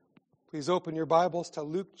Please open your Bibles to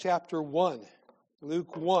Luke chapter 1.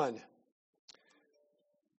 Luke 1.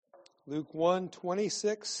 Luke 1,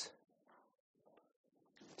 26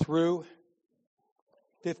 through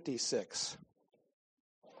 56.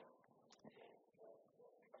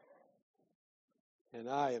 And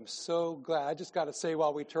I am so glad. I just got to say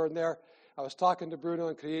while we turn there, I was talking to Bruno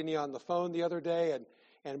and Carini on the phone the other day,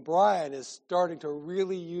 and Brian is starting to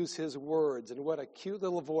really use his words, and what a cute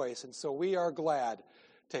little voice. And so we are glad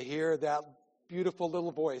to hear that beautiful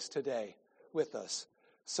little voice today with us.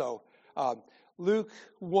 So Luke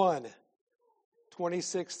 1,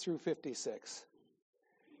 26 through 56.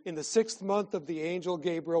 In the 6th month of the angel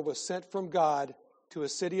Gabriel was sent from God to a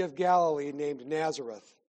city of Galilee named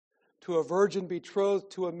Nazareth, to a virgin betrothed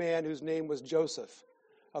to a man whose name was Joseph,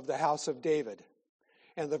 of the house of David.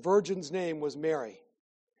 And the virgin's name was Mary.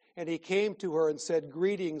 And he came to her and said,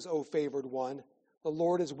 "Greetings, O favored one, the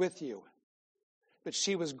Lord is with you." But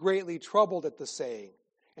she was greatly troubled at the saying,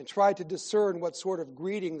 and tried to discern what sort of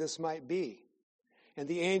greeting this might be. And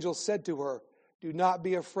the angel said to her, "Do not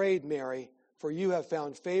be afraid, Mary, for you have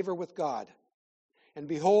found favor with God. And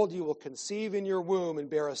behold, you will conceive in your womb and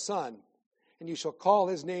bear a son, and you shall call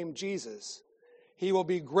his name Jesus. He will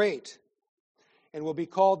be great, and will be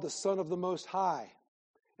called the Son of the Most High.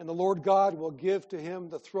 And the Lord God will give to him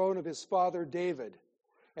the throne of his father David,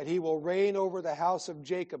 and he will reign over the house of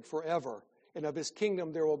Jacob forever, and of his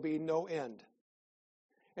kingdom there will be no end."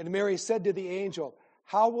 And Mary said to the angel,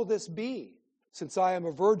 "How will this be, since I am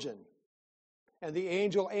a virgin?" And the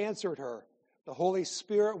angel answered her, "The Holy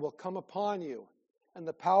Spirit will come upon you, and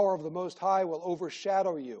the power of the Most High will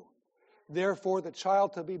overshadow you. Therefore the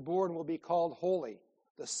child to be born will be called Holy,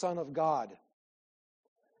 the Son of God.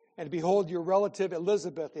 And behold, your relative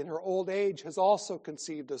Elizabeth in her old age has also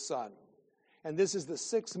conceived a son. And this is the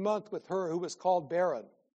 6th month with her who was called barren.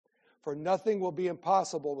 For nothing will be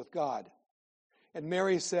impossible with God." And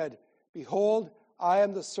Mary said, "Behold, I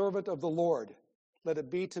am the servant of the Lord. Let it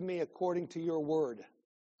be to me according to your word."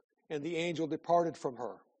 And the angel departed from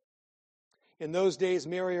her. In those days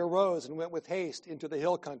Mary arose and went with haste into the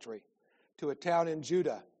hill country, to a town in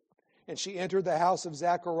Judah. And she entered the house of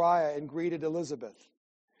Zechariah and greeted Elizabeth.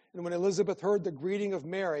 And when Elizabeth heard the greeting of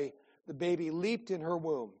Mary, the baby leaped in her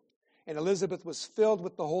womb. And Elizabeth was filled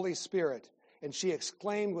with the Holy Spirit, and she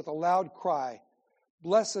exclaimed with a loud cry,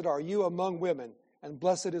 "Blessed are you among women, and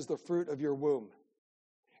blessed is the fruit of your womb.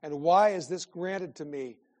 And why is this granted to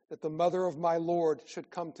me, that the mother of my Lord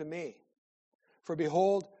should come to me? For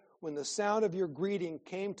behold, when the sound of your greeting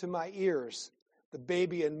came to my ears, the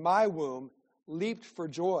baby in my womb leaped for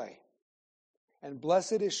joy. And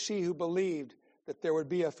blessed is she who believed that there would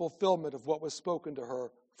be a fulfillment of what was spoken to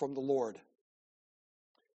her from the Lord."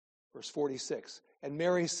 Verse 46, And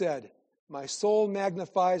Mary said, "My soul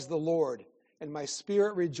magnifies the Lord, and my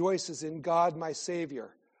spirit rejoices in God my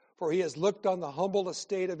Savior, for he has looked on the humble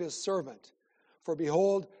estate of his servant. For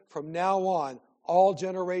behold, from now on all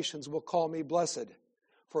generations will call me blessed.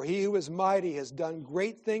 For he who is mighty has done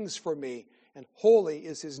great things for me, and holy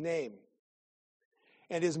is his name.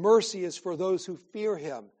 And his mercy is for those who fear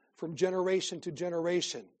him from generation to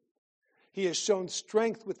generation. He has shown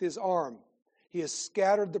strength with his arm. He has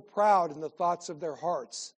scattered the proud in the thoughts of their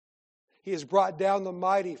hearts. He has brought down the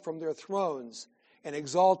mighty from their thrones and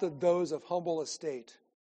exalted those of humble estate.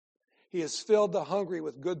 He has filled the hungry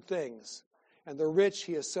with good things, and the rich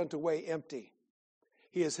he has sent away empty.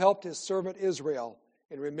 He has helped his servant Israel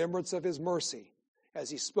in remembrance of his mercy,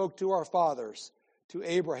 as he spoke to our fathers, to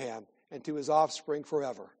Abraham, and to his offspring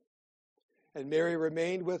forever." And Mary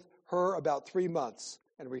remained with her about 3 months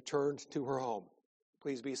and returned to her home.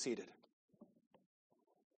 Please be seated.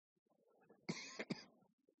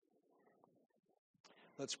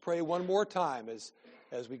 Let's pray one more time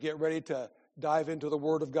as we get ready to dive into the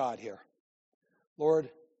Word of God here.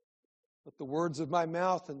 Lord, let the words of my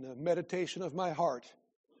mouth and the meditation of my heart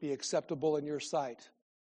be acceptable in your sight.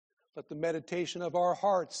 Let the meditation of our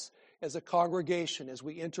hearts as a congregation, as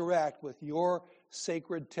we interact with your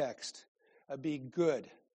sacred text, be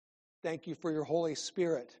good. Thank you for your Holy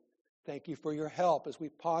Spirit. Thank you for your help as we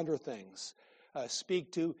ponder things.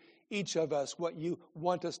 Speak to each of us what you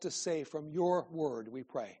want us to say from your word, we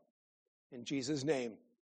pray. In Jesus' name,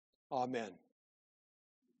 amen.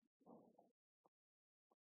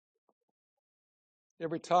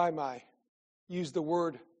 Every time I use the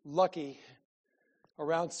word lucky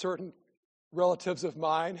around certain relatives of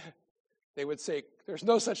mine, they would say, "There's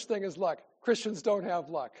no such thing as luck. Christians don't have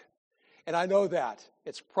luck." And I know that.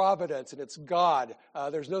 It's providence and it's God.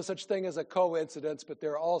 There's no such thing as a coincidence, but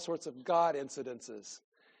there are all sorts of God incidences.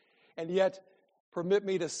 And yet, permit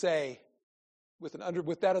me to say, with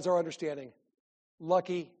that as our understanding,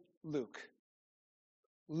 lucky Luke.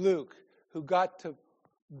 Luke, who got to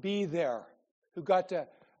be there, who got to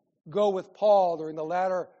go with Paul during the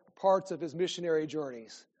latter parts of his missionary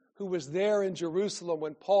journeys, who was there in Jerusalem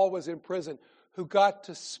when Paul was in prison, who got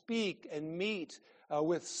to speak and meet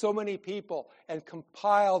with so many people and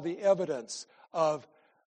compile the evidence of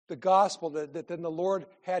the gospel that then the Lord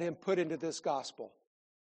had him put into this gospel.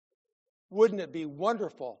 Wouldn't it be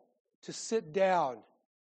wonderful to sit down,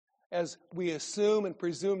 as we assume and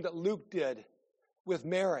presume that Luke did, with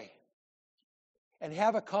Mary and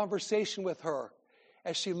have a conversation with her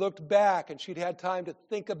as she looked back and she'd had time to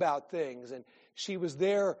think about things, and she was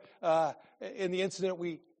there in the incident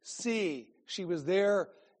we see. She was there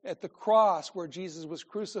at the cross where Jesus was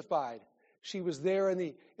crucified. She was there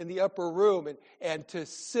in the upper room, and to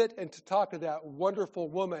sit and to talk to that wonderful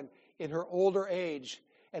woman in her older age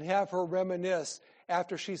and have her reminisce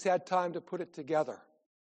after she's had time to put it together.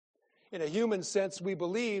 In a human sense, we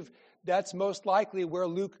believe that's most likely where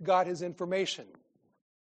Luke got his information.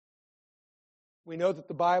 We know that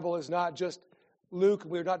the Bible is not just Luke.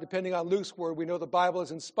 We're not depending on Luke's word. We know the Bible is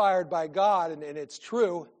inspired by God, and it's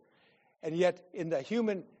true. And yet, in the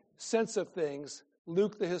human sense of things,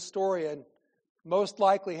 Luke the historian most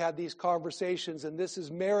likely had these conversations, and this is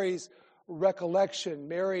Mary's recollection,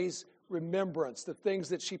 Mary's remembrance, the things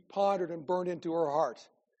that she pondered and burned into her heart.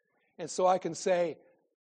 And so I can say,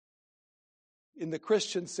 in the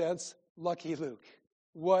Christian sense, lucky Luke.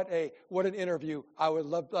 What an interview. I would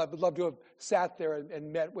love to have sat there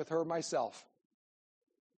and met with her myself.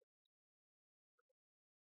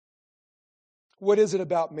 What is it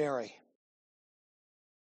about Mary?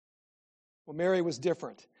 Well, Mary was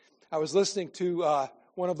different. I was listening to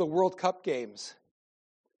one of the World Cup games,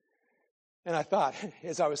 and I thought,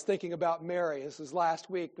 as I was thinking about Mary, this was last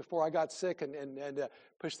week before I got sick and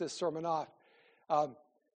pushed this sermon off,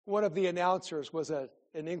 one of the announcers was an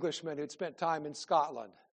Englishman who'd spent time in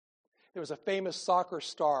Scotland. There was a famous soccer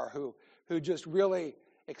star who just really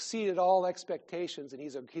exceeded all expectations, and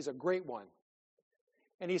he's a great one.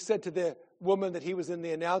 And he said to the woman that he was in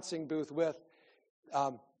the announcing booth with,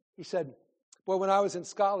 he said, "Boy, when I was in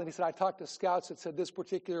Scotland," he said, "I talked to scouts that said this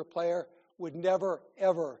particular player would never,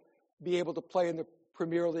 ever be able to play in the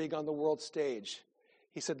Premier League on the world stage."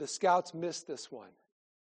 He said, "The scouts missed this one."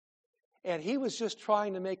 And he was just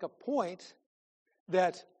trying to make a point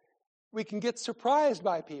that we can get surprised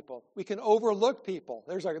by people. We can overlook people.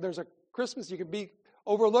 There's a Christmas, you can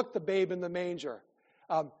overlook the babe in the manger.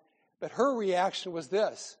 But her reaction was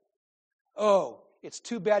this: "Oh, it's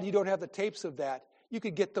too bad you don't have the tapes of that. You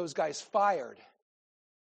could get those guys fired."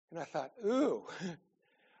 And I thought, ooh,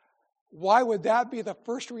 why would that be the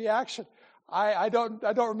first reaction? I don't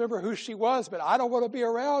remember who she was, but I don't want to be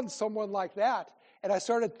around someone like that. And I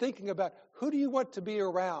started thinking about, who do you want to be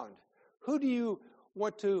around? Who do you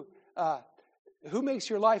want to, who makes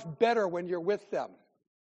your life better when you're with them?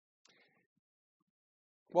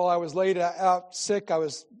 While I was laid out sick, I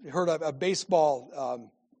heard a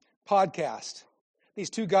baseball podcast. These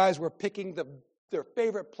two guys were picking their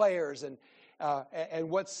favorite players and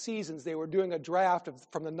what seasons. They were doing a draft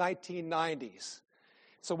from the 1990s.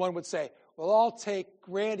 So one would say, "Well, I'll take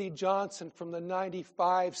Randy Johnson from the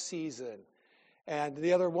 95 season. And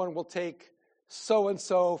the other one will take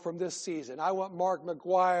so-and-so from this season. I want Mark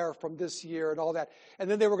McGwire from this year," and all that. And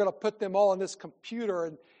then they were going to put them all in this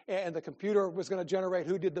computer, and the computer was going to generate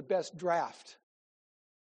who did the best draft.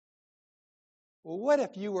 Well, what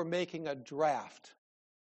if you were making a draft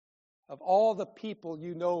of all the people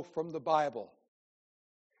you know from the Bible?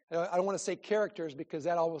 I don't want to say characters, because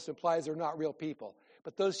that almost implies they're not real people.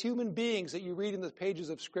 But those human beings that you read in the pages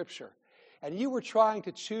of Scripture, and you were trying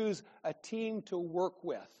to choose a team to work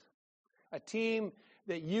with, a team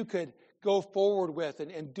that you could go forward with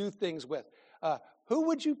and do things with, who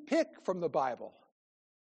would you pick from the Bible?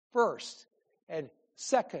 First, and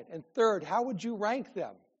second, and third, how would you rank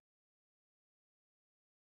them?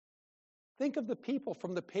 Think of the people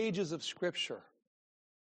from the pages of Scripture.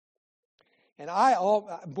 And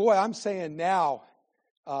I'm saying now,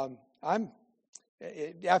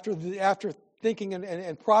 after thinking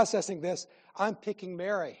and processing this, I'm picking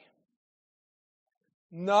Mary.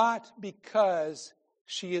 Not because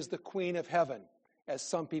she is the Queen of Heaven, as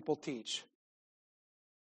some people teach.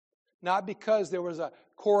 Not because there was a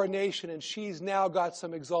coronation and she's now got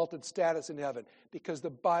some exalted status in heaven, because the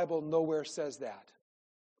Bible nowhere says that.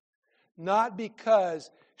 Not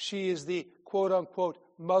because she is the quote-unquote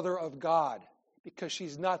mother of God, because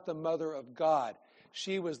she's not the mother of God.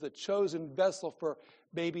 She was the chosen vessel for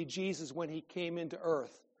baby Jesus when he came into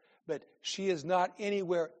earth. But she is not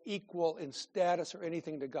anywhere equal in status or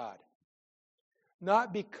anything to God.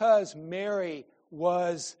 Not because Mary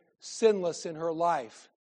was sinless in her life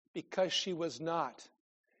because she was not.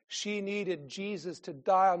 She needed Jesus to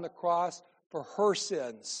die on the cross for her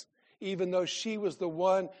sins, even though she was the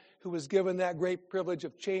one who was given that great privilege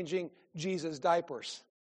of changing Jesus' diapers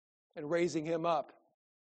and raising him up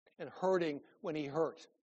and hurting when he hurt.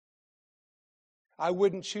 I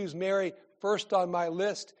wouldn't choose Mary first on my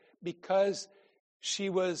list because she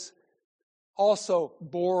was also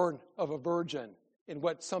born of a virgin in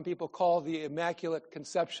what some people call the Immaculate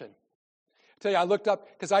Conception. I tell you, I looked up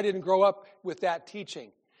because I didn't grow up with that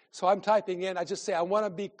teaching. So I'm typing in, I just say, I want to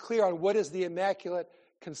be clear on what is the Immaculate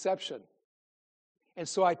Conception. And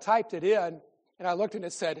so I typed it in, and I looked and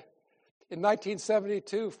it said, in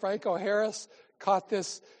 1972, Franco Harris caught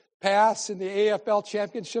this pass in the AFL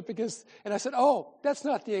championship against, and I said, oh, that's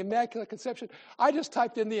not the Immaculate Conception. I just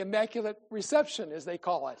typed in the Immaculate Reception, as they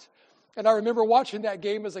call it. And I remember watching that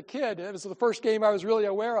game as a kid. It was the first game I was really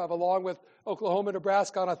aware of, along with Oklahoma,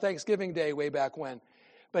 Nebraska on a Thanksgiving Day way back when.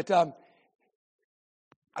 But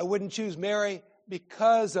I wouldn't choose Mary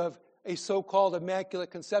because of a so-called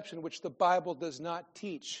Immaculate Conception, which the Bible does not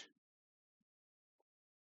teach.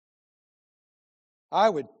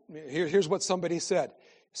 Here's what somebody said.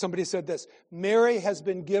 Somebody said this: Mary has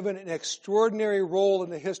been given an extraordinary role in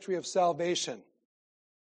the history of salvation.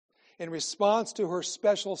 In response to her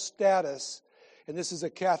special status, and this is a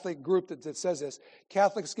Catholic group that says this,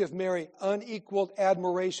 Catholics give Mary unequaled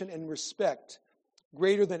admiration and respect,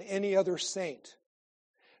 greater than any other saint.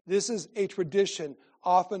 This is a tradition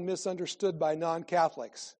often misunderstood by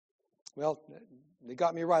non-Catholics. Well, they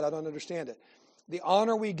got me right. I don't understand it. The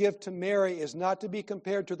honor we give to Mary is not to be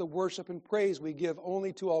compared to the worship and praise we give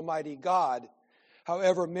only to Almighty God.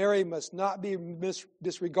 However, Mary must not be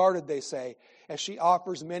disregarded, they say, as she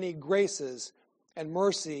offers many graces and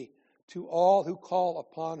mercy to all who call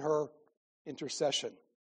upon her intercession.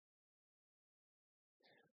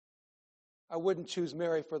 I wouldn't choose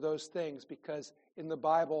Mary for those things because in the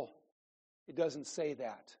Bible, it doesn't say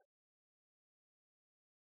that.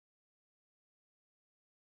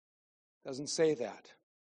 It doesn't say that.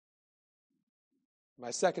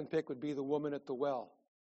 My second pick would be the woman at the well,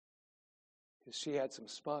 because she had some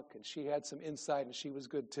spunk and she had some insight and she was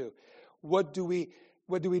good too. What do we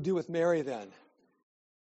do with Mary then?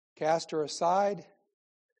 Cast her aside?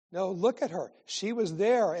 No, look at her. She was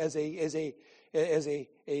there as a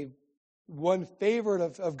one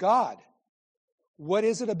favorite of God. What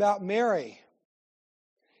is it about Mary?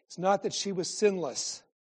 It's not that she was sinless.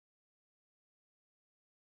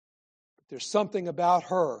 But there's something about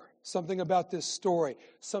her, something about this story,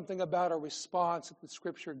 something about a response that the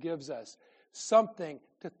Scripture gives us, something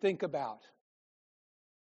to think about.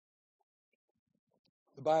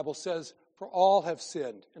 The Bible says, for all have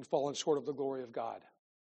sinned and fallen short of the glory of God.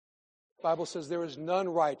 The Bible says there is none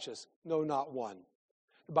righteous, no, not one.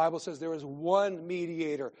 The Bible says there is one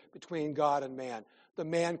mediator between God and man, the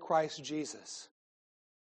man Christ Jesus.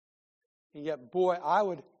 And yet, boy, I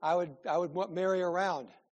would want Mary around.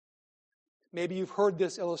 Maybe you've heard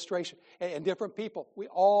this illustration. And different people, we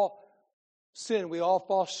all sin. We all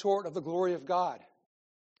fall short of the glory of God.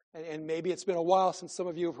 And maybe it's been a while since some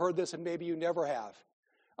of you have heard this, and maybe you never have.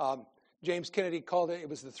 James Kennedy called it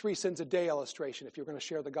was the 3 sins a day illustration if you're going to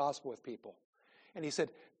share the gospel with people. And he said,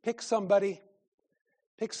 pick somebody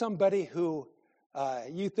who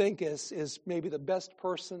you think is maybe the best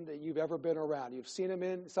person that you've ever been around. You've seen them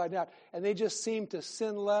inside and out, and they just seem to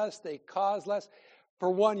sin less, they cause less. For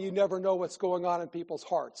one, you never know what's going on in people's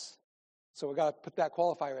hearts. So we've got to put that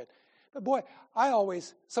qualifier in. But boy,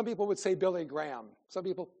 some people would say Billy Graham.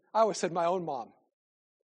 I always said my own mom.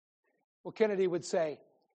 Well, Kennedy would say,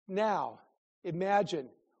 now, imagine,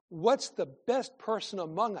 what's the best person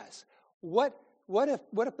among us? What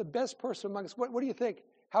if the best person among us, what do you think?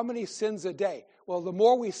 How many sins a day? Well, the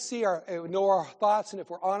more we know our thoughts, and if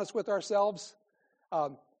we're honest with ourselves,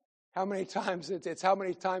 how many times, it's how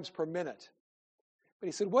many times per minute. But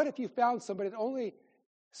he said, what if you found somebody that only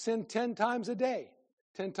sinned 10 times a day?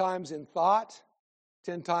 10 times in thought,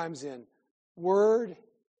 10 times in word,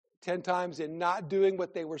 10 times in not doing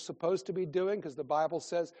what they were supposed to be doing, because the Bible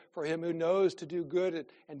says, for him who knows to do good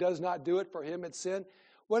and does not do it, for him it's sin.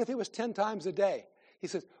 What if it was 10 times a day? He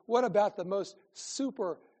says, what about the most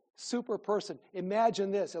super person? Imagine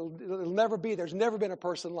this. It'll never be. There's never been a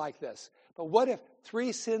person like this. But what if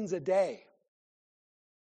 3 sins a day?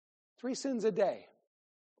 3 sins a day.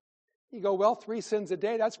 You go, well, 3 sins a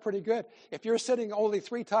day, that's pretty good. If you're sinning only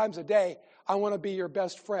 3 times a day, I want to be your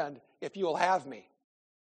best friend if you'll have me.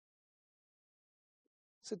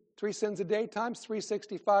 So 3 sins a day times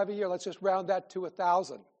 365 a year. Let's just round that to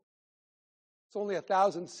 1,000. It's only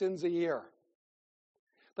 1,000 sins a year.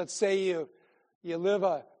 Let's say You live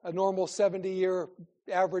a normal 70-year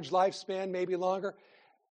average lifespan, maybe longer.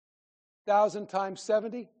 1,000 times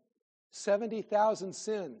 70, 70,000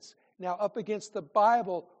 sins. Now, up against the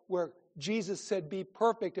Bible where Jesus said, be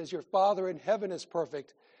perfect as your Father in heaven is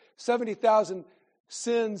perfect, 70,000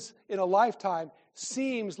 sins in a lifetime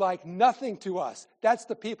seems like nothing to us. That's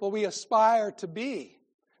the people we aspire to be.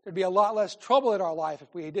 There'd be a lot less trouble in our life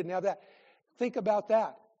if we didn't have that. Think about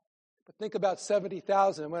that. But think about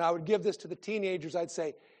 70,000. When I would give this to the teenagers, I'd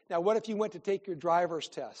say, now what if you went to take your driver's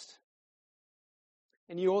test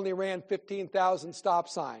and you only ran 15,000 stop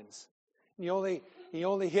signs and you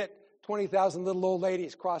only hit 20,000 little old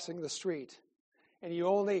ladies crossing the street and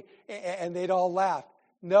they'd all laugh.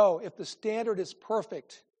 No, if the standard is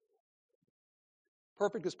perfect,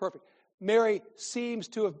 perfect is perfect. Mary seems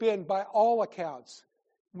to have been, by all accounts,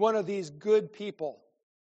 one of these good people.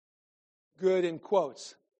 Good in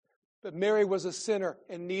quotes. But Mary was a sinner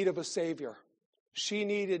in need of a Savior. She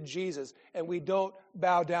needed Jesus. And we don't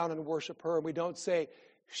bow down and worship her. And we don't say,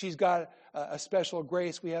 she's got a special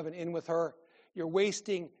grace. We have an in with her. You're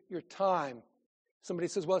wasting your time. Somebody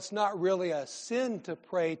says, well, it's not really a sin to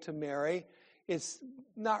pray to Mary. It's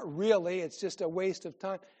not really. It's just a waste of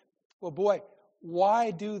time. Well, boy, why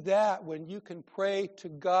do that when you can pray to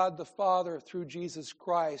God the Father through Jesus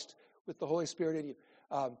Christ with the Holy Spirit in you?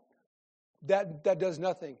 That does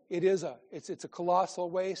nothing. It's a colossal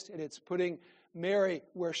waste, and it's putting Mary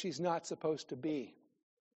where she's not supposed to be.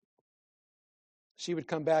 She would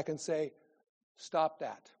come back and say, stop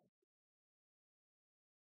that.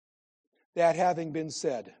 That having been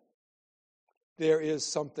said, there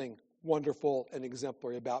is something wonderful and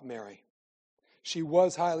exemplary about Mary. She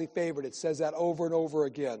was highly favored. It says that over and over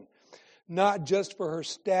again. Not just for her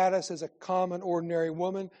status as a common, ordinary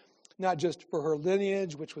woman, not just for her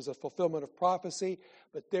lineage, which was a fulfillment of prophecy,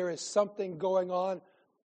 but there is something going on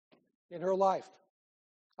in her life.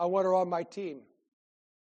 I want her on my team.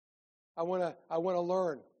 I want to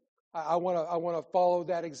learn. I want to follow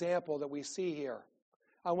that example that we see here.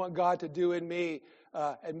 I want God to do in me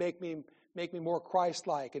and make me more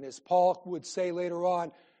Christ-like. And as Paul would say later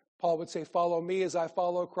on, Paul would say, follow me as I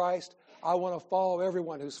follow Christ. I want to follow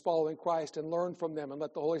everyone who's following Christ and learn from them and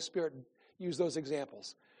let the Holy Spirit use those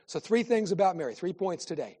examples. So 3 things about Mary, 3 points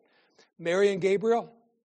today. Mary and Gabriel,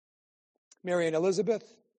 Mary and Elizabeth,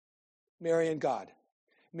 Mary and God.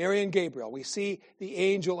 Mary and Gabriel, we see the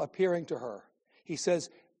angel appearing to her. He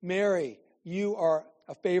says, Mary, you are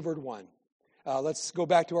a favored one. Let's go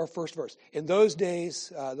back to our first verse. In those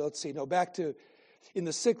days, in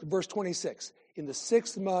the 6th, verse 26. In the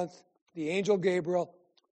 6th month, the angel Gabriel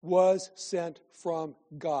was sent from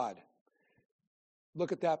God.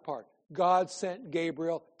 Look at that part. God sent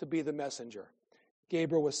Gabriel to be the messenger.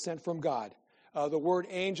 Gabriel was sent from God. The word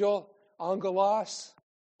angel, angelos,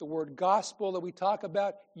 the word gospel that we talk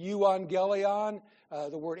about, euangelion,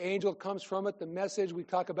 the word angel comes from it. The message, we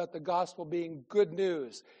talk about the gospel being good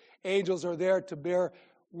news. Angels are there to bear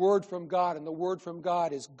word from God, and the word from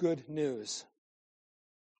God is good news.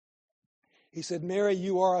 He said, Mary,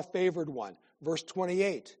 you are a favored one. Verse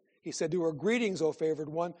 28, he said to her, greetings, O favored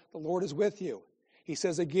one, the Lord is with you. He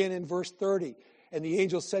says again in verse 30, and the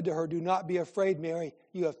angel said to her, do not be afraid, Mary,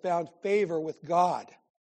 you have found favor with God.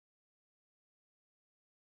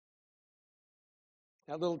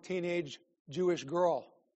 That little teenage Jewish girl,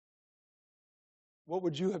 what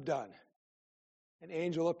would you have done? An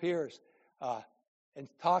angel appears and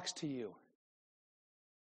talks to you.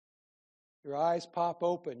 Your eyes pop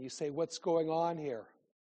open. You say, what's going on here?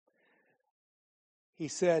 He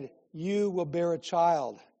said, you will bear a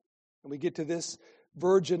child. And we get to this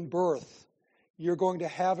virgin birth. You're going to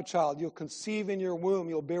have a child. You'll conceive in your womb.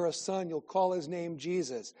 You'll bear a son. You'll call his name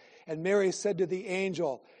Jesus. And Mary said to the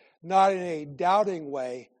angel, not in a doubting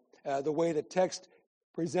way, the way the text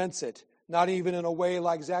presents it, not even in a way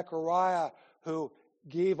like Zechariah, who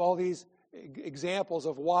gave all these examples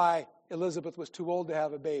of why Elizabeth was too old to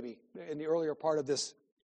have a baby in the earlier part of this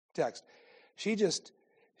text.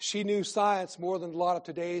 She knew science more than a lot of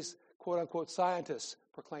today's quote-unquote scientists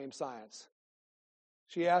proclaim science.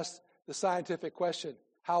 She asked the scientific question,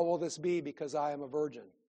 how will this be because I am a virgin?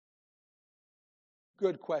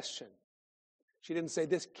 Good question. She didn't say,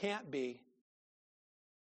 this can't be.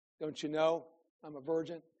 Don't you know I'm a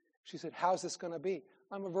virgin? She said, how's this going to be?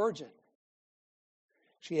 I'm a virgin.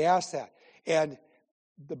 She asked that. And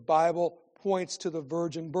the Bible points to the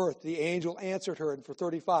virgin birth. The angel answered her, and for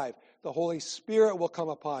 35, the Holy Spirit will come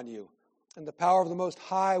upon you, and the power of the Most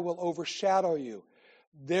High will overshadow you.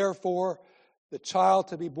 Therefore, the child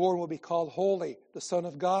to be born will be called Holy, the Son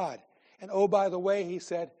of God. And oh, by the way, he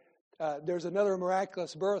said, there's another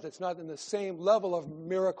miraculous birth. It's not in the same level of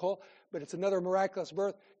miracle, but it's another miraculous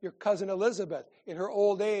birth. Your cousin Elizabeth, in her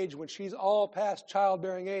old age, when she's all past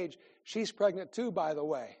childbearing age, she's pregnant too, by the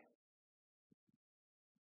way.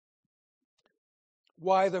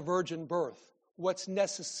 Why the virgin birth? What's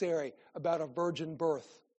necessary about a virgin birth?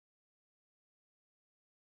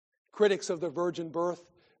 Critics of the virgin birth,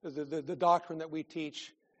 the doctrine that we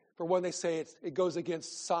teach, for one, they say it goes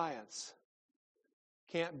against science.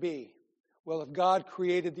 Can't be. Well, if God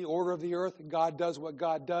created the order of the earth and God does what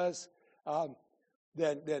God does,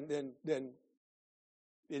 then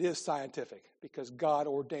it is scientific because God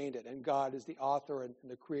ordained it and God is the author and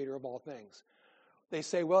the creator of all things. They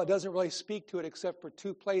say, well, it doesn't really speak to it except for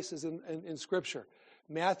two places in Scripture.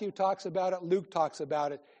 Matthew talks about it, Luke talks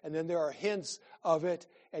about it, and then there are hints of it,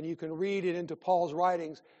 and you can read it into Paul's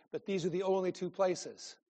writings, but these are the only two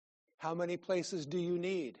places. How many places do you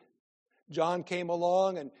need? John came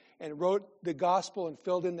along and wrote the gospel and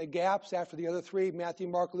filled in the gaps after the other three, Matthew,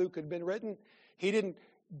 Mark, Luke, had been written. He didn't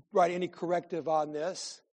write any corrective on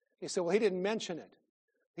this. They said, well, he didn't mention it.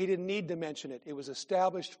 He didn't need to mention it. It was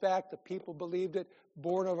established fact. The people believed it.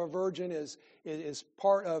 Born of a virgin is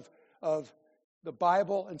part of the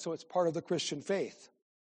Bible, and so it's part of the Christian faith.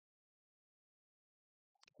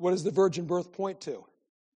 What does the virgin birth point to?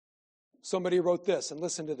 Somebody wrote this, and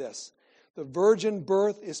listen to this. The virgin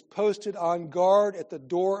birth is posted on guard at the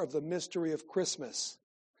door of the mystery of Christmas,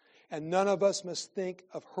 and none of us must think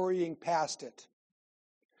of hurrying past it.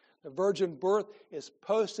 The virgin birth is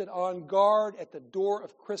posted on guard at the door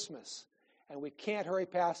of Christmas, and we can't hurry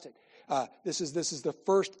past it. This is the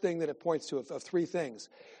first thing that it points to of three things.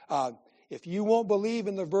 If you won't believe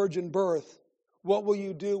in the virgin birth, what will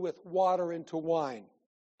you do with water into wine?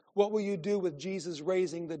 What will you do with Jesus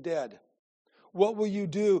raising the dead? What will you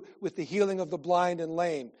do with the healing of the blind and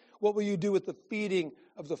lame? What will you do with the feeding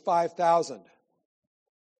of the 5,000?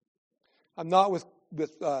 I'm not with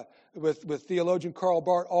theologian Karl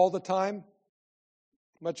Barth all the time.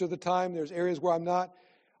 Much of the time, there's areas where I'm not.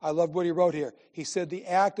 I love what he wrote here. He said the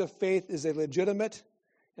act of faith is a legitimate,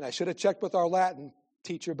 and I should have checked with our Latin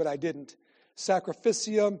teacher, but I didn't,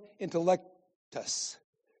 sacrificium intellectus.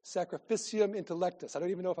 Sacrificium intellectus. I don't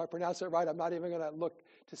even know if I pronounced it right. I'm not even going to look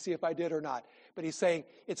to see if I did or not. But he's saying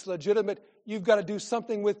it's legitimate. You've got to do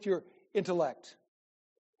something with your intellect.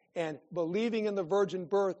 And believing in the virgin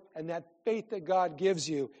birth and that faith that God gives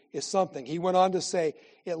you is something. He went on to say,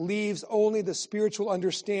 it leaves only the spiritual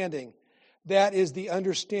understanding. That is the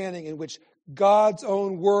understanding in which God's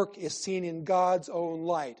own work is seen in God's own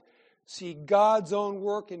light. See God's own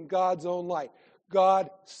work in God's own light. God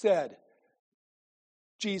said,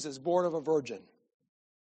 Jesus, born of a virgin.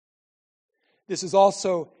 This is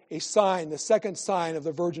also a sign, the second sign of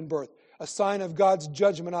the virgin birth, a sign of God's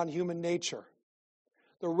judgment on human nature.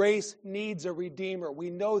 The race needs a redeemer.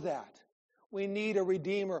 We know that. We need a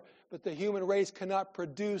redeemer, but the human race cannot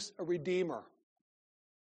produce a redeemer.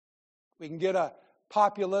 We can get a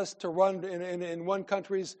populist to run in one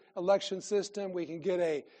country's election system. We can get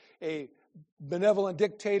a benevolent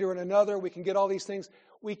dictator in another. We can get all these things.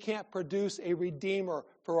 We can't produce a redeemer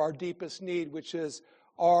for our deepest need, which is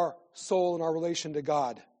our soul and our relation to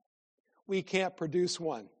God. We can't produce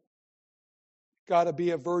one. Got to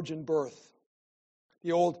be a virgin birth.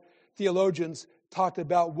 The old theologians talked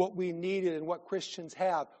about what we needed and what Christians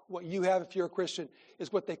have. What you have if you're a Christian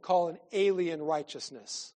is what they call an alien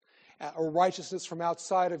righteousness, or righteousness from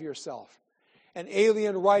outside of yourself. An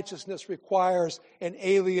alien righteousness requires an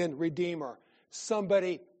alien redeemer,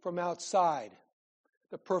 somebody from outside.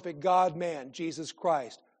 The perfect God-man, Jesus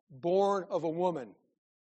Christ, born of a woman.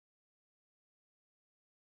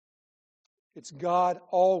 It's God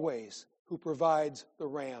always who provides the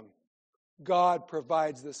ram. God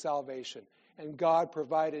provides the salvation, and God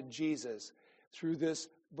provided Jesus through this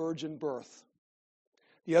virgin birth.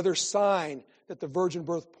 The other sign that the virgin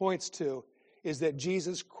birth points to is that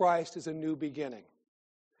Jesus Christ is a new beginning.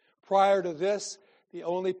 Prior to this, the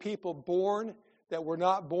only people born that were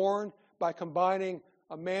not born by combining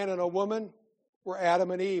a man and a woman were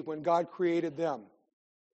Adam and Eve when God created them.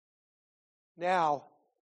 Now,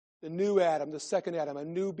 the new Adam, the second Adam, a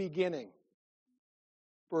new beginning,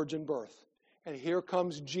 virgin birth. And here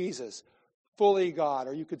comes Jesus, fully God,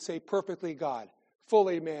 or you could say perfectly God,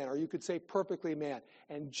 fully man, or you could say perfectly man.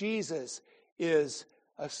 And Jesus is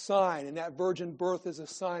a sign, and that virgin birth is a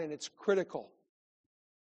sign, and it's critical.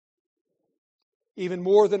 Even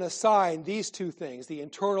more than a sign, these two things, the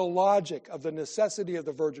internal logic of the necessity of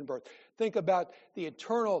the virgin birth. Think about the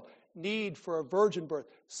eternal need for a virgin birth,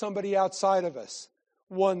 somebody outside of us.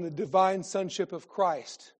 One, the divine sonship of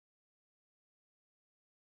Christ.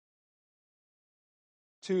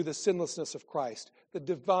 Two, the sinlessness of Christ, the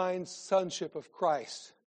divine sonship of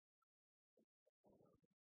Christ.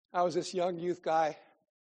 I was this young youth guy.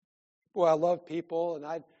 Boy, I loved people, and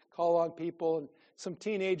I'd call on people. And some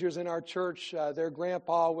teenagers in our church, their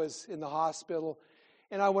grandpa was in the hospital,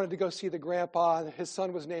 and I wanted to go see the grandpa. And his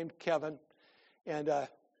son was named Kevin, and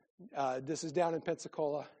this is down in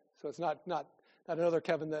Pensacola, so it's not another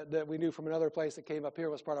Kevin that we knew from another place that came up here,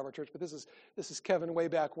 was part of our church, but this is Kevin way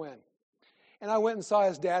back when. And I went and saw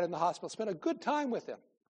his dad in the hospital, spent a good time with him,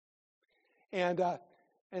 and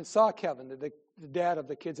saw Kevin, the dad of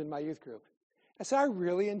the kids in my youth group. I said, I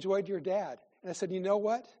really enjoyed your dad. And I said, you know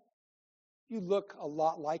what? You look a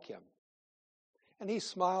lot like him. And he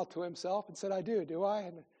smiled to himself and said, I do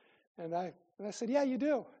I? And I said, yeah, you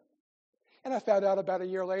do. And I found out about a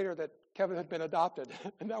year later that Kevin had been adopted,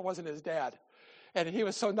 and that wasn't his dad. And he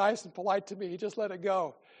was so nice and polite to me, he just let it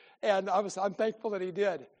go. And I'm thankful that he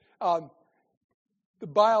did. The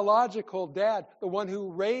biological dad, the one who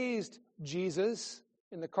raised Jesus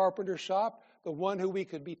in the carpenter shop, the one who we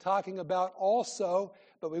could be talking about also,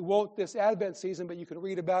 but we won't this Advent season, but you can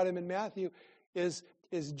read about him in Matthew, is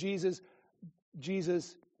Jesus'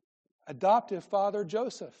 adoptive father,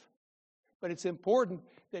 Joseph. But it's important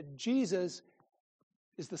that Jesus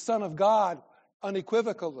is the Son of God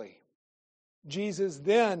unequivocally. Jesus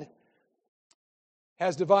then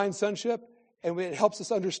has divine sonship, and it helps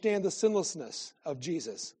us understand the sinlessness of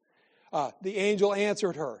Jesus. The angel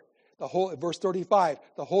answered her. Verse 35,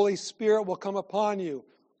 the Holy Spirit will come upon you,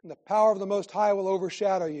 and the power of the Most High will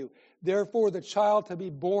overshadow you. Therefore, the child to be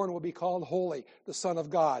born will be called Holy, the Son of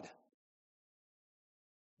God.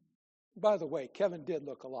 By the way, Kevin did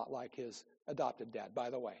look a lot like his adopted dad, by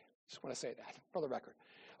the way. Just want to say that for the record.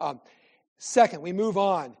 Second, we move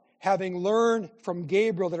on. Having learned from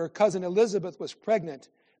Gabriel that her cousin Elizabeth was pregnant,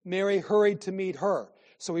 Mary hurried to meet her.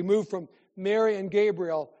 So we move from Mary and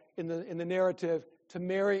Gabriel in the narrative to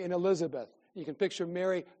Mary and Elizabeth. You can picture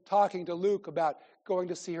Mary talking to Luke about going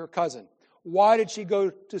to see her cousin. Why did she go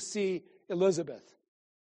to see Elizabeth?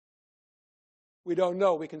 We don't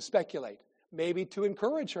know. We can speculate. Maybe to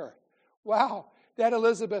encourage her. Wow, that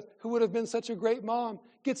Elizabeth, who would have been such a great mom,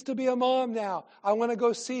 gets to be a mom now. I want to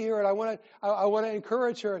go see her, and I want to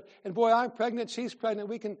encourage her. And boy, I'm pregnant, she's pregnant.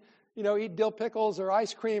 We can, eat dill pickles or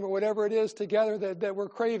ice cream or whatever it is together that we're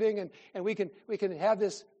craving, and we can have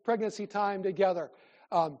this pregnancy time together.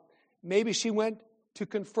 Maybe she went to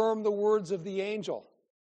confirm the words of the angel.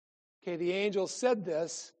 Okay, the angel said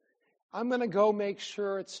this. I'm going to go make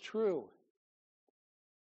sure it's true.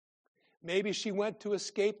 Maybe she went to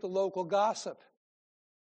escape the local gossip.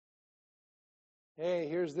 Hey,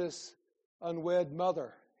 here's this unwed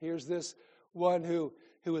mother. Here's this one who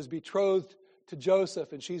is betrothed to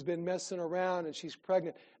Joseph, and she's been messing around, and she's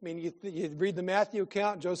pregnant. I mean, you read the Matthew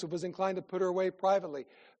account, Joseph was inclined to put her away privately.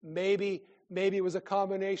 Maybe it was a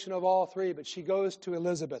combination of all three, but she goes to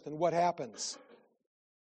Elizabeth, and what happens?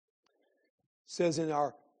 It says in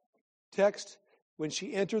our text, when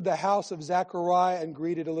she entered the house of Zechariah and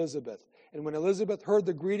greeted Elizabeth. And when Elizabeth heard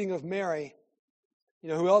the greeting of Mary, you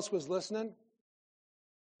know who else was listening?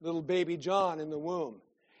 Little baby John in the womb.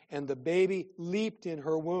 And the baby leaped in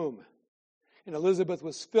her womb. And Elizabeth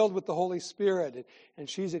was filled with the Holy Spirit. And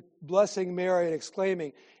she's blessing Mary and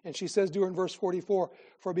exclaiming. And she says to her in verse 44,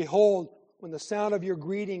 for behold, when the sound of your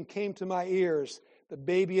greeting came to my ears, the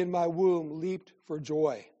baby in my womb leaped for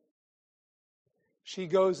joy. She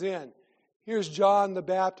goes in. Here's John the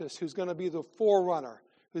Baptist, who's going to be the forerunner,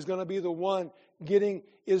 who's going to be the one getting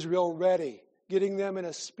Israel ready, getting them in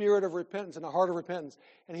a spirit of repentance and a heart of repentance.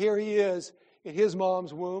 And here he is in his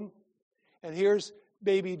mom's womb. And here's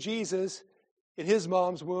baby Jesus in his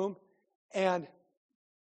mom's womb. And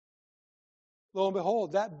lo and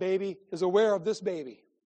behold, that baby is aware of this baby.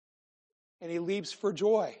 And he leaps for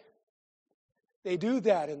joy. They do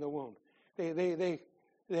that in the womb.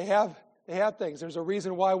 They have things. There's a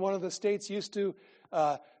reason why one of the states used to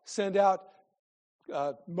send out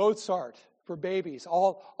Mozart for babies.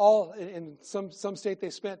 All in some state they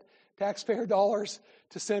spent taxpayer dollars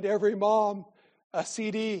to send every mom a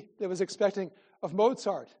CD that was expecting of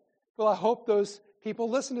Mozart. Well, I hope those people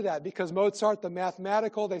listen to that, because Mozart, the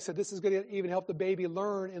mathematical, they said this is going to even help the baby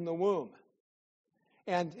learn in the womb.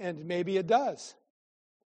 And maybe it does.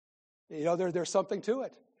 There's something to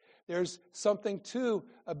it. There's something to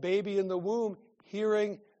a baby in the womb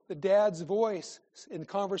hearing the dad's voice in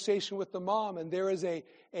conversation with the mom, and there is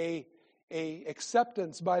a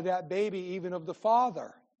acceptance by that baby even of the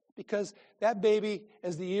father, because that baby,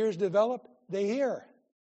 as the years develop, they hear.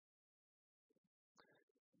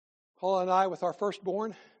 Paula and I, with our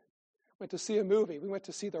firstborn, went to see a movie. We went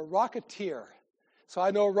to see The Rocketeer. So I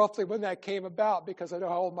know roughly when that came about, because I know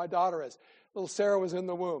how old my daughter is. Little Sarah was in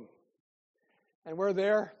the womb. And we're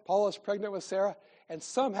there. Paula's pregnant with Sarah. And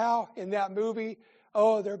somehow in that movie,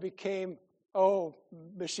 there became,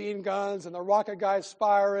 machine guns and the rocket guys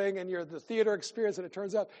firing and the theater experience, and it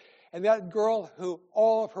turns out. And that girl who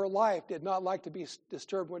all of her life did not like to be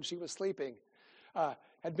disturbed when she was sleeping,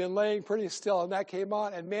 had been laying pretty still, and that came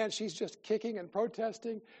on, and man, she's just kicking and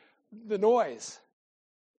protesting the noise.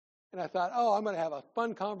 And I thought, I'm going to have a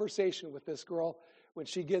fun conversation with this girl when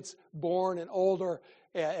she gets born and older,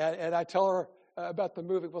 and I tell her about the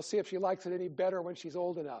movie. We'll see if she likes it any better when she's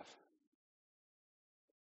old enough.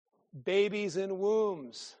 Babies in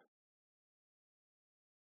wombs.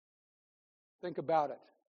 Think about it.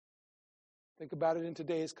 Think about it in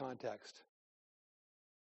today's context.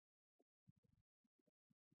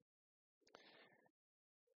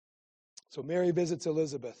 So Mary visits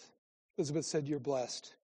Elizabeth. Elizabeth said, "You're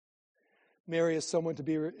blessed." Mary is someone to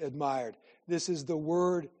be admired. This is the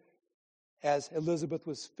word, as Elizabeth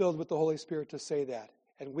was filled with the Holy Spirit, to say that.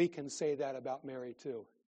 And we can say that about Mary too.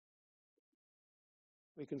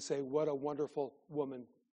 We can say, what a wonderful woman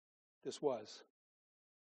this was.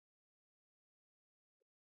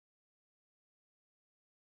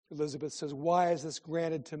 Elizabeth says, "Why is this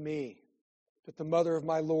granted to me, that the mother of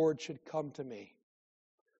my Lord should come to me?"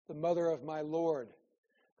 The mother of my Lord.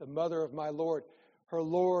 The mother of my Lord. Her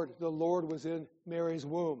Lord, the Lord, was in Mary's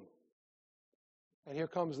womb. And here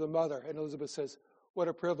comes the mother. And Elizabeth says, "What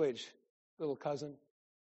a privilege, little cousin.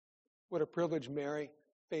 What a privilege, Mary,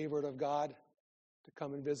 favorite of God, to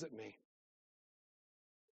come and visit me.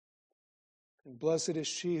 And blessed is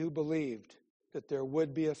she who believed that there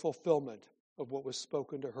would be a fulfillment of what was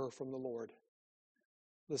spoken to her from the Lord."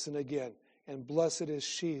 Listen again. And blessed is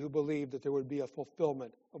she who believed that there would be a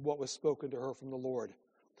fulfillment of what was spoken to her from the Lord.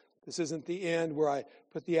 This isn't the end where I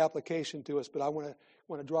put the application to us, but I want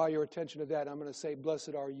to draw your attention to that. I'm going to say,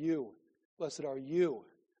 blessed are you. Blessed are you.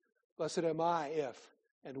 Blessed am I if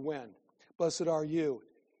and when. Blessed are you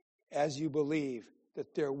as you believe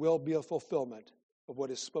that there will be a fulfillment of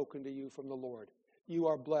what is spoken to you from the Lord. You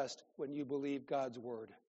are blessed when you believe God's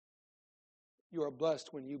word. You are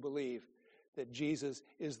blessed when you believe that Jesus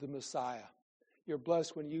is the Messiah. You're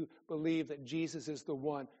blessed when you believe that Jesus is the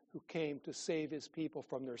one who came to save his people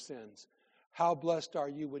from their sins. How blessed are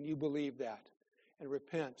you when you believe that and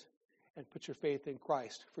repent and put your faith in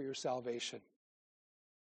Christ for your salvation.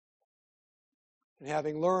 And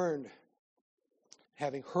having learned,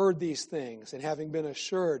 having heard these things, and having been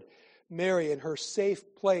assured, Mary, in her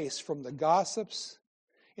safe place from the gossips,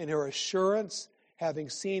 in her assurance, having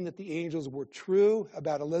seen that the angels were true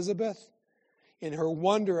about Elizabeth, in her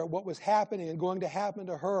wonder at what was happening and going to happen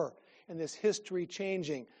to her, and this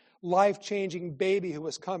history-changing, life-changing baby who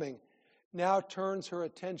was coming, now turns her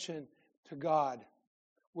attention to God,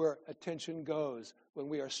 where attention goes when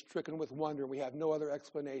we are stricken with wonder and we have no other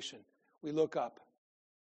explanation. We look up.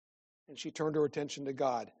 And she turned her attention to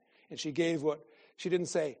God. And she gave she didn't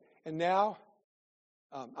say, and now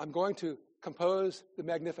I'm going to compose the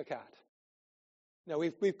Magnificat. No,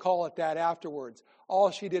 we call it that afterwards.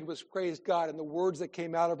 All she did was praise God, and the words that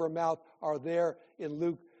came out of her mouth are there in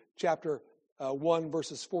Luke chapter 1,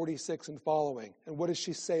 verses 46 and following. And what does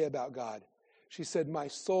she say about God? She said, "My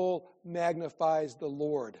soul magnifies the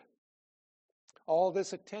Lord." All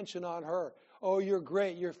this attention on her. "Oh, you're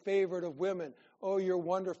great. You're favorite of women. Oh, you're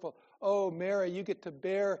wonderful. Oh, Mary, you get to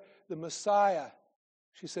bear the Messiah."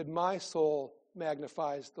 She said, "My soul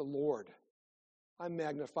magnifies the Lord." I'm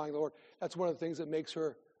magnifying the Lord. That's one of the things that makes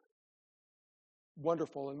her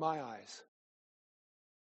wonderful in my eyes,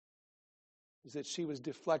 is that she was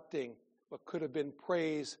deflecting what could have been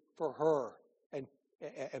praise for her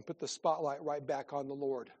and put the spotlight right back on the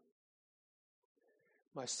Lord.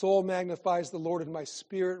 "My soul magnifies the Lord, and my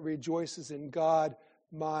spirit rejoices in God,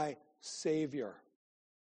 my Savior."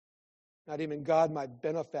 Not even God, my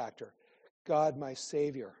benefactor. God, my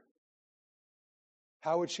Savior.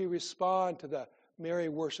 How would she respond to the Mary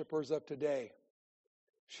worshipers of today?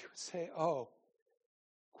 She would say, "Oh,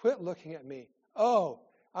 quit looking at me. Oh,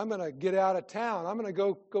 I'm going to get out of town. I'm going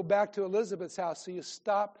to go back to Elizabeth's house, so you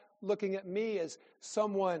stop looking at me as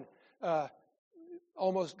someone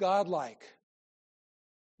almost godlike.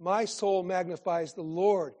 My soul magnifies the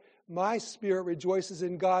Lord. My spirit rejoices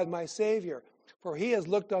in God, my Savior, for he has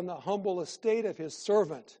looked on the humble estate of his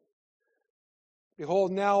servant.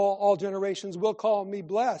 Behold, now all generations will call me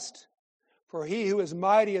blessed, for he who is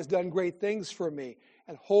mighty has done great things for me,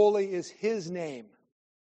 and holy is his name."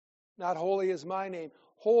 Not holy is my name.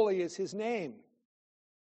 Holy is his name.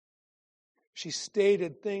 She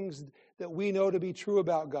stated things that we know to be true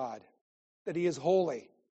about God, that he is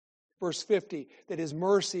holy. Verse 50, that his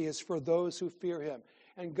mercy is for those who fear him.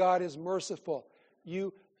 And God is merciful.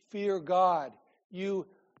 You fear God. You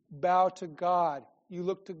bow to God. You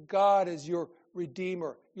look to God as your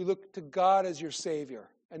Redeemer. You look to God as your Savior,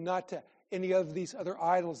 and not to any of these other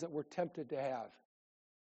idols that we're tempted to have.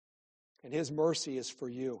 And His mercy is for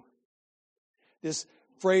you. This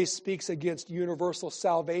phrase speaks against universal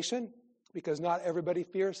salvation, because not everybody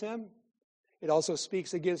fears Him. It also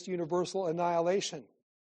speaks against universal annihilation,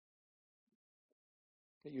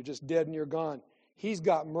 that you're just dead and you're gone. He's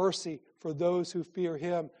got mercy for those who fear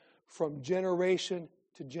Him from generation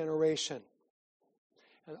to generation.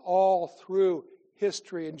 And all through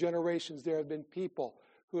history and generations, there have been people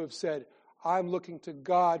who have said, I'm looking to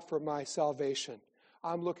God for my salvation.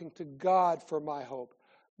 I'm looking to God for my hope.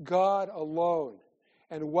 God alone.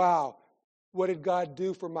 And wow, what did God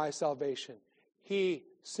do for my salvation? He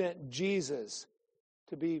sent Jesus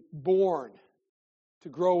to be born, to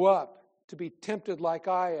grow up, to be tempted like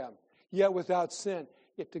I am, yet without sin,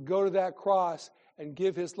 yet to go to that cross and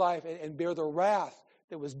give His life and bear the wrath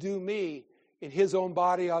that was due me in His own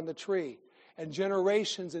body on the tree. And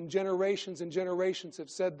generations and generations and generations have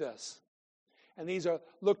said this. And these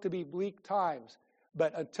look to be bleak times.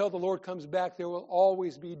 But until the Lord comes back, there will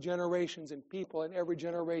always be generations and people in every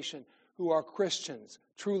generation who are Christians,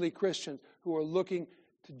 truly Christians, who are looking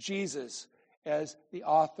to Jesus as the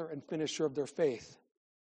author and finisher of their faith.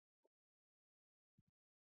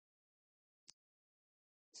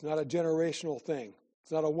 It's not a generational thing.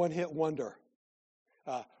 It's not a one-hit wonder.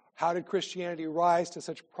 How did Christianity rise to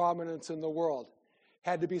such prominence in the world?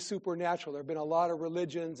 Had to be supernatural. There have been a lot of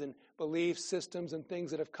religions and belief systems and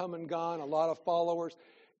things that have come and gone, a lot of followers.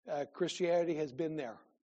 Christianity has been there.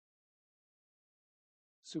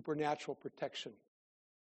 Supernatural protection.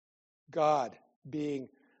 God being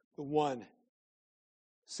the one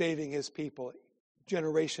saving His people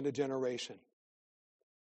generation to generation.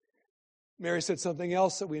 Mary said something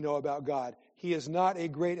else that we know about God. He is not a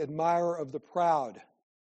great admirer of the proud.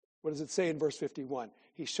 What does it say in verse 51?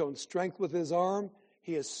 He's shown strength with His arm.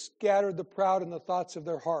 He has scattered the proud in the thoughts of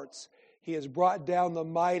their hearts. He has brought down the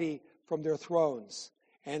mighty from their thrones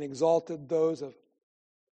and exalted those of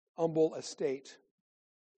humble estate.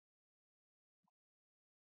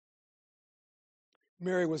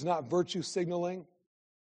 Mary was not virtue signaling.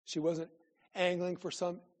 She wasn't angling for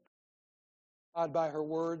some God by her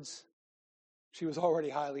words. She was already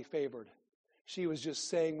highly favored. She was just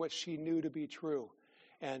saying what she knew to be true.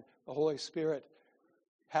 And the Holy Spirit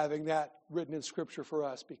having that written in Scripture for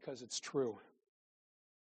us because it's true.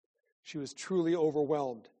 She was truly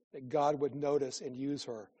overwhelmed that God would notice and use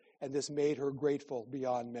her, and this made her grateful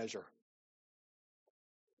beyond measure.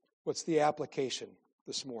 What's the application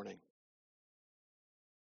this morning?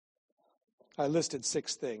 I listed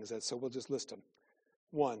 6 things, so we'll just list them.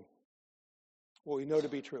 1, what we know to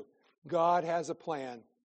be true. God has a plan,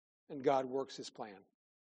 and God works His plan.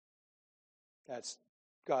 That's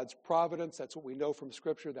God's providence. That's what we know from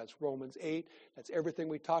Scripture. That's Romans 8. That's everything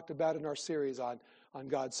we talked about in our series on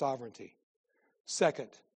God's sovereignty. Second,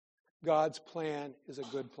 God's plan is a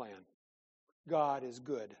good plan. God is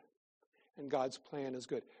good, and God's plan is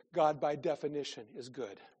good. God, by definition, is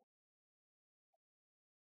good.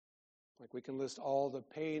 Like we can list all the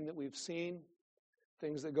pain that we've seen,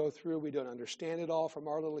 things that go through. We don't understand it all from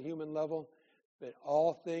our little human level, but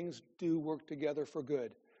all things do work together for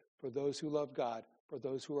good for those who love God, for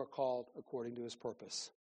those who are called according to His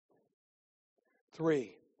purpose.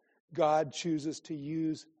 3, God chooses to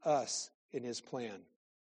use us in His plan.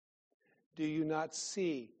 Do you not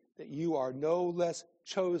see that you are no less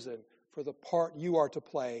chosen for the part you are to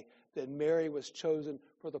play than Mary was chosen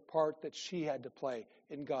for the part that she had to play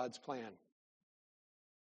in God's plan?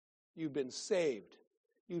 You've been saved.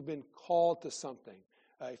 You've been called to something.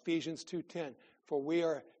 Ephesians 2:10, for we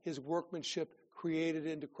are His workmanship created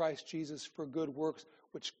into Christ Jesus for good works,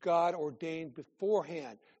 which God ordained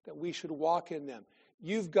beforehand that we should walk in them.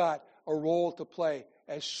 You've got a role to play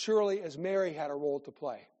as surely as Mary had a role to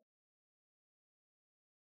play.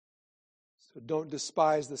 So don't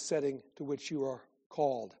despise the setting to which you are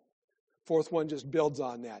called. 4th one just builds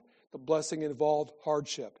on that. The blessing involved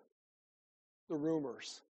hardship, the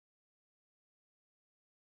rumors,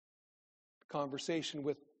 the conversation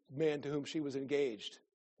with the man to whom she was engaged.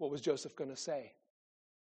 What was Joseph going to say?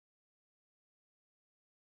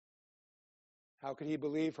 How could he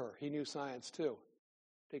believe her? He knew science too.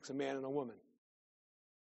 It takes a man and a woman.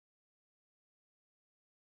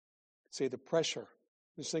 Say the pressure.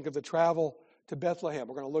 Just think of the travel to Bethlehem.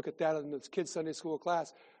 We're going to look at that in this kids' Sunday school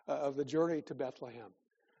class of the journey to Bethlehem.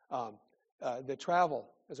 The travel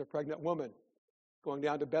as a pregnant woman going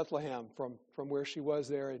down to Bethlehem from where she was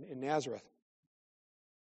there in Nazareth.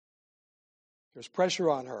 There's pressure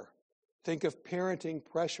on her. Think of parenting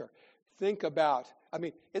pressure. Think about,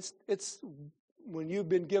 it's when you've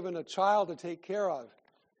been given a child to take care of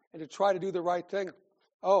and to try to do the right thing,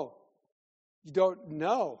 oh, you don't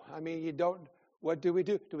know. I mean, you don't, what do we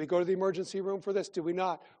do? Do we go to the emergency room for this? Do we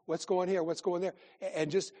not? What's going here? What's going there?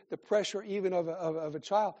 And just the pressure even of a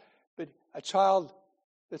child. But a child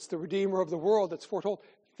that's the Redeemer of the world, that's foretold,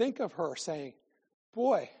 think of her saying,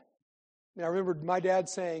 boy. Now, I remember my dad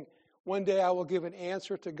saying, one day I will give an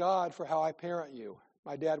answer to God for how I parent you.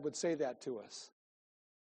 My dad would say that to us.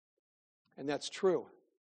 And that's true.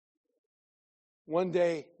 One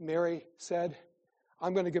day, Mary said,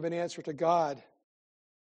 I'm going to give an answer to God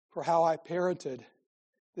for how I parented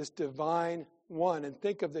this divine one. And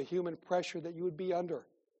think of the human pressure that you would be under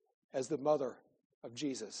as the mother of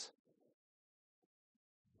Jesus.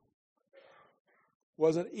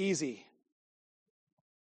 Wasn't easy.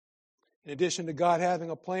 In addition to God having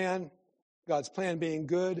a plan, God's plan being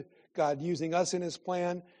good, God using us in his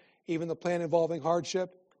plan, even the plan involving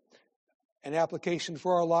hardship, an application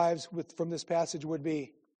for our lives from this passage would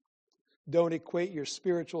be, don't equate your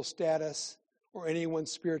spiritual status, or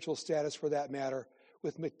anyone's spiritual status for that matter,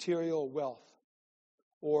 with material wealth,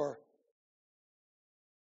 or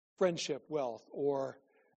friendship wealth, or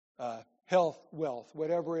health wealth,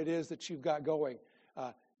 whatever it is that you've got going.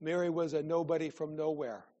 Mary was a nobody from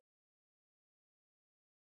nowhere.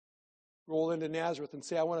 Roll into Nazareth and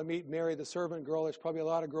say, I want to meet Mary, the servant girl. There's probably a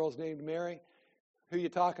lot of girls named Mary. Who are you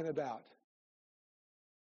talking about?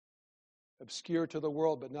 Obscure to the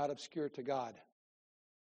world, but not obscure to God.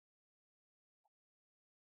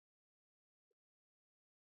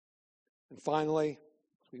 And finally,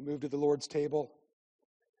 as we move to the Lord's table,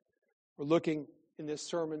 we're looking in this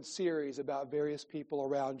sermon series about various people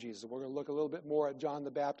around Jesus. We're going to look a little bit more at John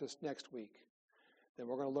the Baptist next week. Then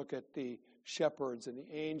we're going to look at the shepherds and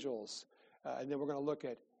the angels. And then we're going to look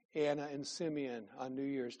at Anna and Simeon on New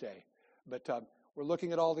Year's Day. But we're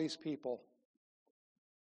looking at all these people.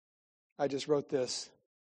 I just wrote this.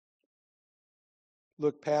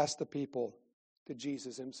 Look past the people to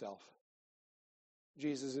Jesus himself.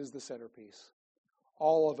 Jesus is the centerpiece.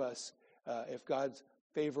 All of us, if God's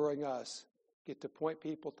favoring us, get to point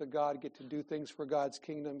people to God, get to do things for God's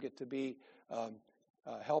kingdom, get to be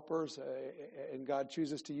helpers, and God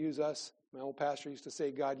chooses to use us. My old pastor used to say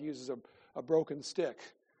God uses a broken stick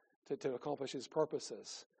to accomplish his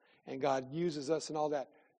purposes. And God uses us and all that.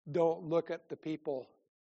 Don't look at the people.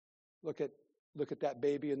 Look at that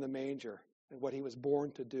baby in the manger and what he was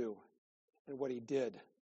born to do and what he did.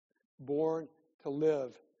 Born to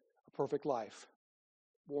live a perfect life.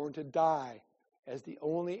 Born to die as the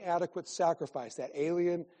only adequate sacrifice, that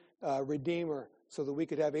alien Redeemer, so that we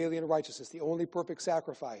could have alien righteousness, the only perfect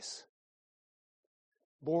sacrifice.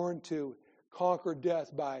 Born to conquer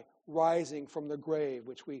death by rising from the grave,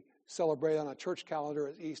 which we celebrate on a church calendar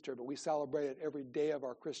as Easter, but we celebrate it every day of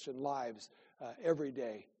our Christian lives, every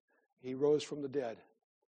day. He rose from the dead.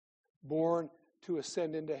 Born to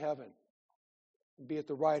ascend into heaven and be at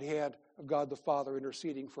the right hand of God the Father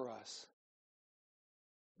interceding for us.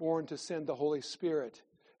 Born to send the Holy Spirit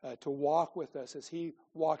to walk with us as he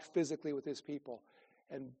walked physically with his people.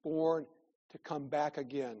 And born to come back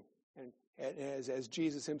again. And as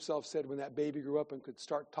Jesus himself said when that baby grew up and could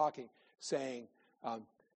start talking, saying,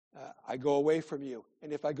 I go away from you.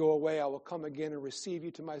 And if I go away, I will come again and receive you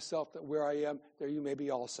to myself, that where I am, there you may be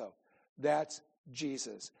also. That's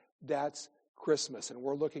Jesus. That's Christmas. And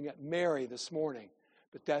we're looking at Mary this morning.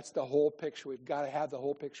 But that's the whole picture. We've got to have the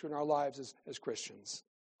whole picture in our lives as Christians.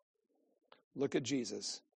 Look at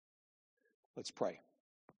Jesus. Let's pray.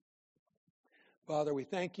 Father, we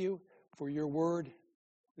thank you for your word.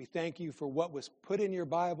 We thank you for what was put in your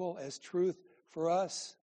Bible as truth for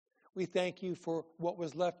us. We thank you for what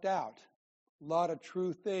was left out. A lot of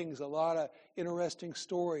true things, a lot of interesting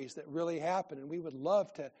stories that really happened, and we would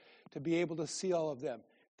love to be able to see all of them.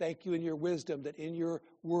 Thank you in your wisdom that in your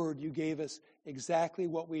word you gave us exactly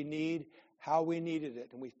what we need, how we needed it,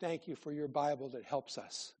 and we thank you for your Bible that helps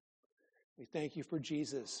us. We thank you for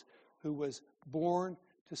Jesus, who was born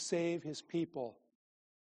to save his people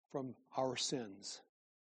from our sins.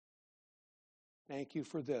 Thank you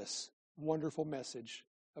for this wonderful message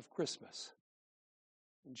of Christmas.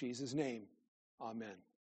 In Jesus' name, amen.